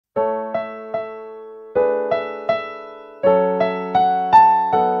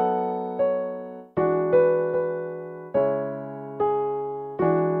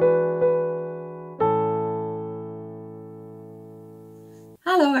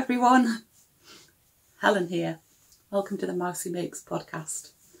everyone, Helen here. Welcome to the Mousy Makes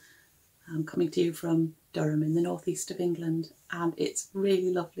podcast. I'm coming to you from Durham in the northeast of England, and it's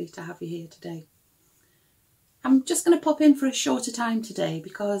really lovely to have you here today. I'm just going to pop in for a shorter time today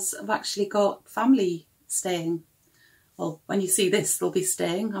because I've actually got family staying. Well, when you see this, they'll be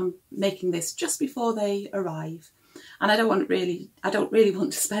staying. I'm making this just before they arrive, and I don't really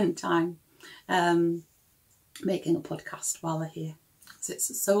want to spend time making a podcast while they're here.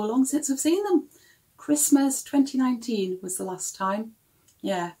 It's so long since I've seen them. Christmas 2019 was the last time.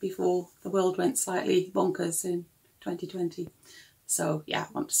 Yeah, before the world went slightly bonkers in 2020. So yeah,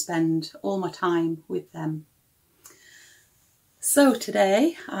 I want to spend all my time with them. So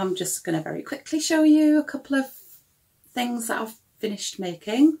today I'm just going to very quickly show you a couple of things that I've finished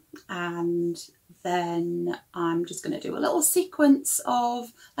making, and then I'm just going to do a little sequence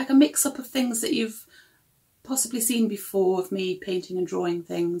of like a mix-up of things that you've possibly seen before of me painting and drawing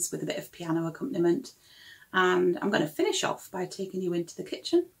things with a bit of piano accompaniment. And I'm going to finish off by taking you into the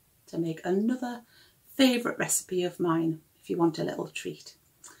kitchen to make another favourite recipe of mine if you want a little treat.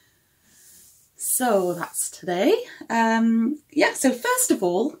 So that's today. So first of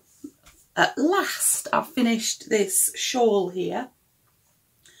all, at last I've finished this shawl here,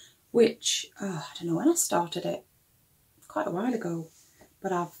 which I don't know when I started it, quite a while ago,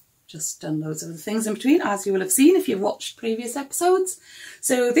 but I've just done loads of other things in between, as you will have seen if you've watched previous episodes.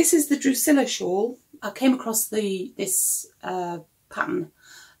 So this is the Drucilla shawl. I came across this pattern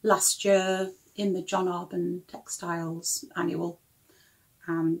last year in the John Arbon Textiles annual,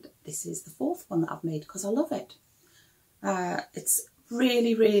 and this is the fourth one that I've made because I love it. It's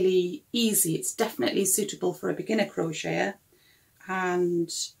really, really easy. It's definitely suitable for a beginner crocheter, and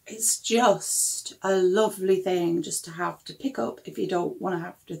it's just a lovely thing just to have to pick up if you don't want to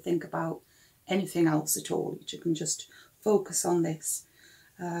have to think about anything else at all. You can just focus on this.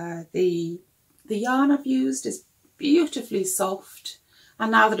 The yarn I've used is beautifully soft,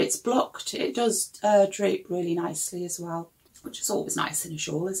 and now that it's blocked it does drape really nicely as well, which is always nice in a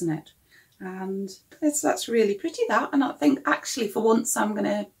shawl, isn't it? And that's really pretty, that, and I think actually for once I'm going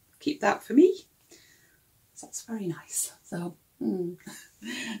to keep that for me. So that's very nice.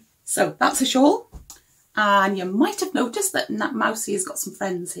 So that's a shawl, and you might have noticed that Mousy has got some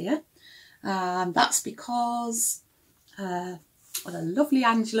friends here. That's because the lovely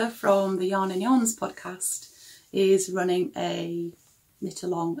Angela from the Yarn and Yarns podcast is running a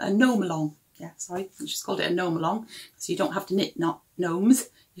gnome along. Yeah, sorry, I just called it a gnome along, so you don't have to knit gnomes.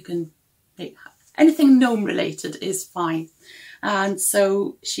 You can make anything gnome related is fine. And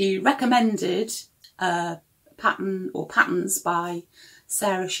so she recommended patterns by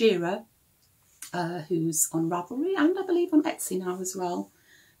Sarah Shearer, who's on Ravelry and I believe on Etsy now as well.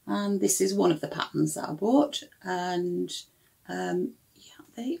 And this is one of the patterns that I bought, and yeah,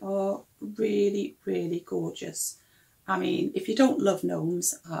 they are really, really gorgeous. I mean, if you don't love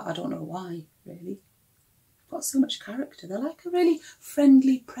gnomes, I don't know why, really. They've got so much character. They're like a really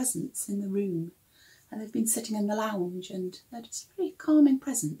friendly presence in the room, and they've been sitting in the lounge, and they're just very calming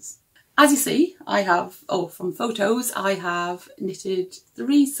presence. As you see, I have, from photos, I have knitted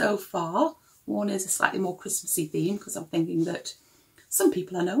 3 so far. One is a slightly more Christmassy theme because I'm thinking that some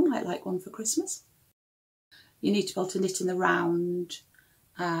people I know might like one for Christmas. You need to be able to knit in the round,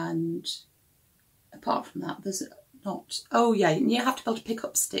 and apart from that, there's not... Oh yeah, you have to be able to pick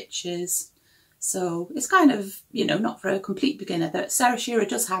up stitches. So it's kind of, not for a complete beginner. That Sarah Shearer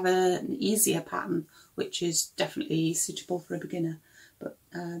does have an easier pattern, which is definitely suitable for a beginner. But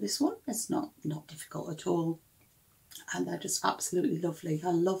this one is not difficult at all, and they're just absolutely lovely. I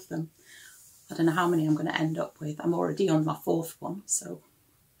love them. I don't know how many I'm going to end up with. I'm already on my 4th one, so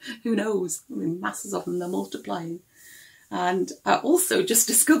who knows? I mean, masses of them, they're multiplying. And I also just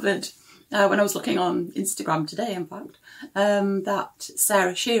discovered, when I was looking on Instagram today, in fact, that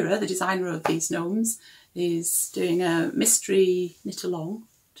Sarah Shearer, the designer of these gnomes, is doing a mystery knit along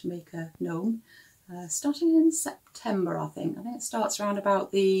to make a gnome. Starting in September, I think. I think it starts around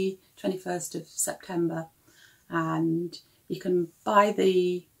about the 21st of September. And you can buy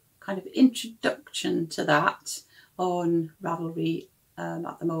the kind of introduction to that on Ravelry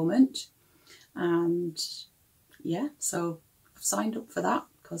at the moment. And yeah, so I've signed up for that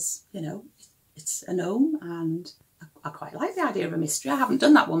because, it's a gnome, and I quite like the idea of a mystery. I haven't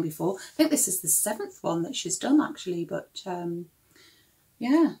done that one before. I think this is the 7th one that she's done, actually. But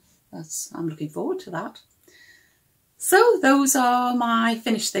yeah. I'm looking forward to that. So those are my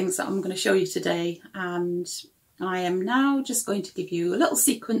finished things that I'm going to show you today, and I am now just going to give you a little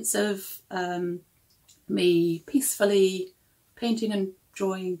sequence of me peacefully painting and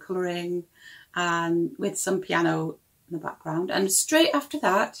drawing, colouring, and with some piano in the background. And straight after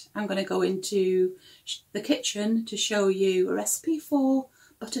that, I'm going to go into the kitchen to show you a recipe for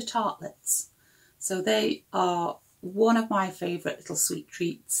butter tartlets. So they are one of my favourite little sweet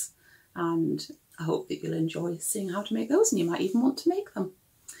treats, and I hope that you'll enjoy seeing how to make those, and you might even want to make them.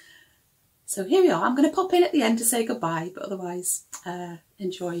 So here we are. I'm going to pop in at the end to say goodbye, but otherwise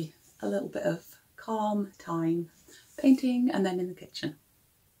enjoy a little bit of calm time painting and then in the kitchen.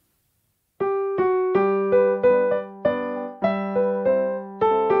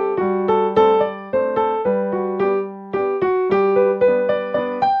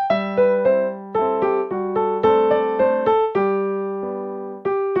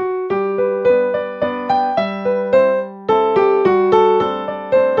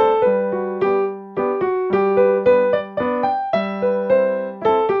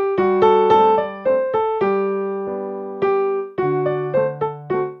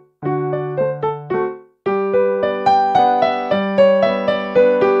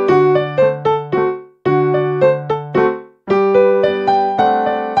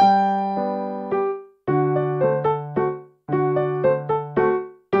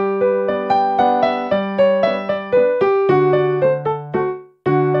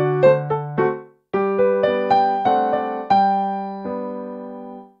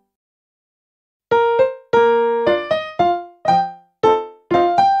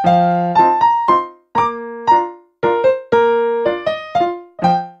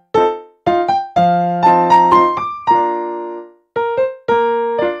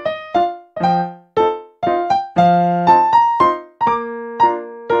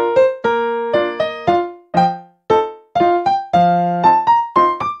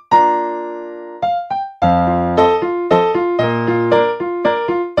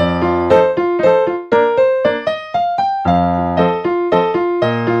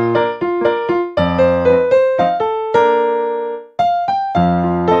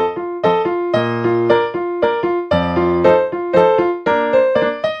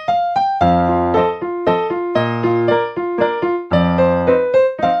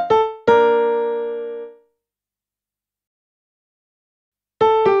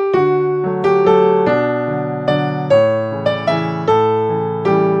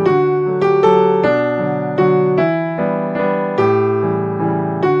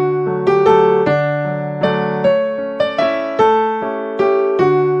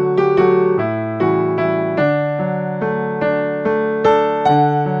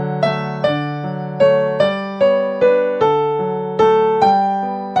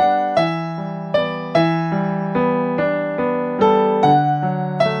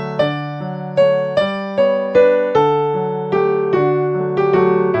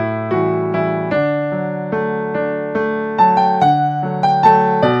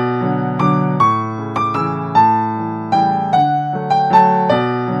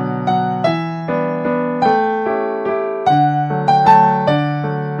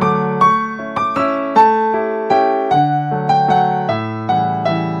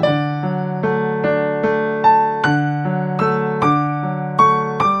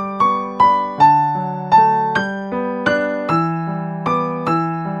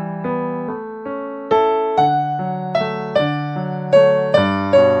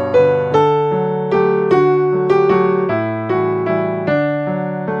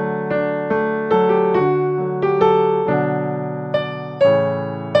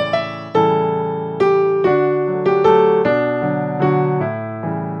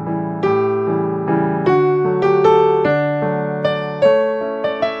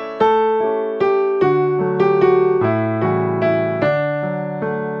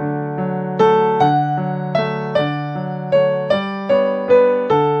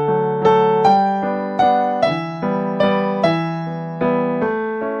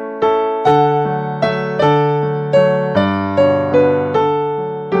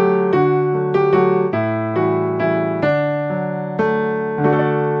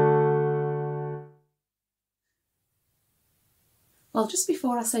 Well, just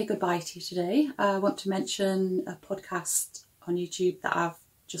before I say goodbye to you today, I want to mention a podcast on YouTube that I've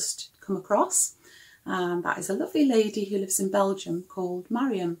just come across. And that is a lovely lady who lives in Belgium called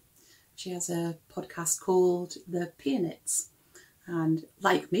Mariam. She has a podcast called The Pianets. And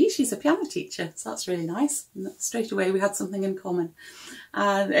like me, she's a piano teacher, so that's really nice. And straight away we had something in common.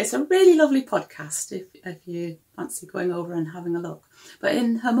 And it's a really lovely podcast if you fancy going over and having a look. But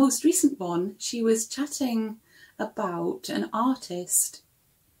in her most recent one, she was chatting about an artist,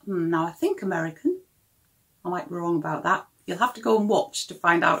 now I think American, I might be wrong about that. You'll have to go and watch to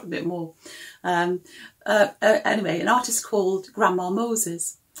find out a bit more. Anyway, an artist called Grandma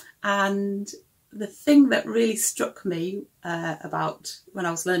Moses. And the thing that really struck me about when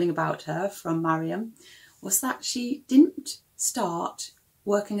I was learning about her from Mariam was that she didn't start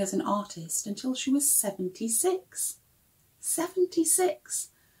working as an artist until she was 76. 76.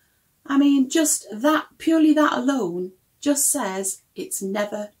 I mean, just that, purely that alone, just says it's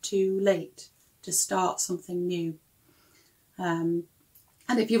never too late to start something new. And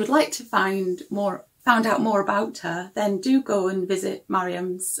if you would like to find out more about her, then do go and visit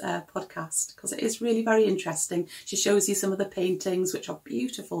Mariam's podcast, because it is really very interesting. She shows you some of the paintings, which are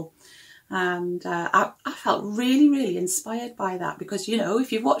beautiful. And I felt really, really inspired by that, because, you know,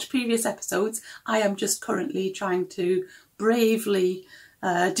 if you've watched previous episodes, I am just currently trying to bravely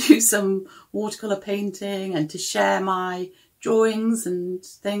do some watercolour painting and to share my drawings and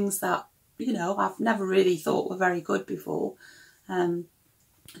things that, you know, I've never really thought were very good before. And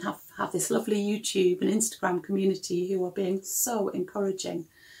have this lovely YouTube and Instagram community who are being so encouraging.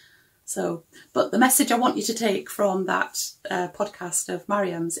 So, but the message I want you to take from that podcast of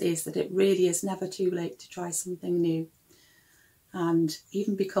Mariam's is that it really is never too late to try something new and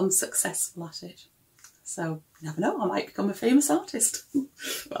even become successful at it. So, you never know, I might become a famous artist.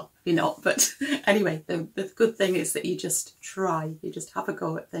 Well, maybe not, but anyway, the good thing is that you just try, you just have a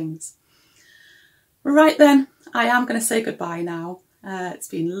go at things. Right then, I am going to say goodbye now. It's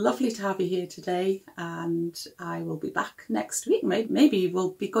been lovely to have you here today, and I will be back next week. Maybe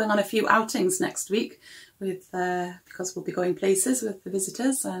we'll be going on a few outings next week with because we'll be going places with the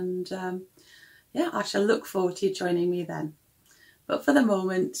visitors, and yeah, I shall look forward to you joining me then. But for the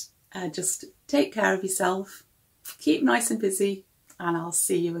moment, just take care of yourself, keep nice and busy, and I'll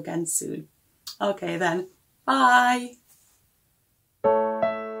see you again soon. Okay then, bye.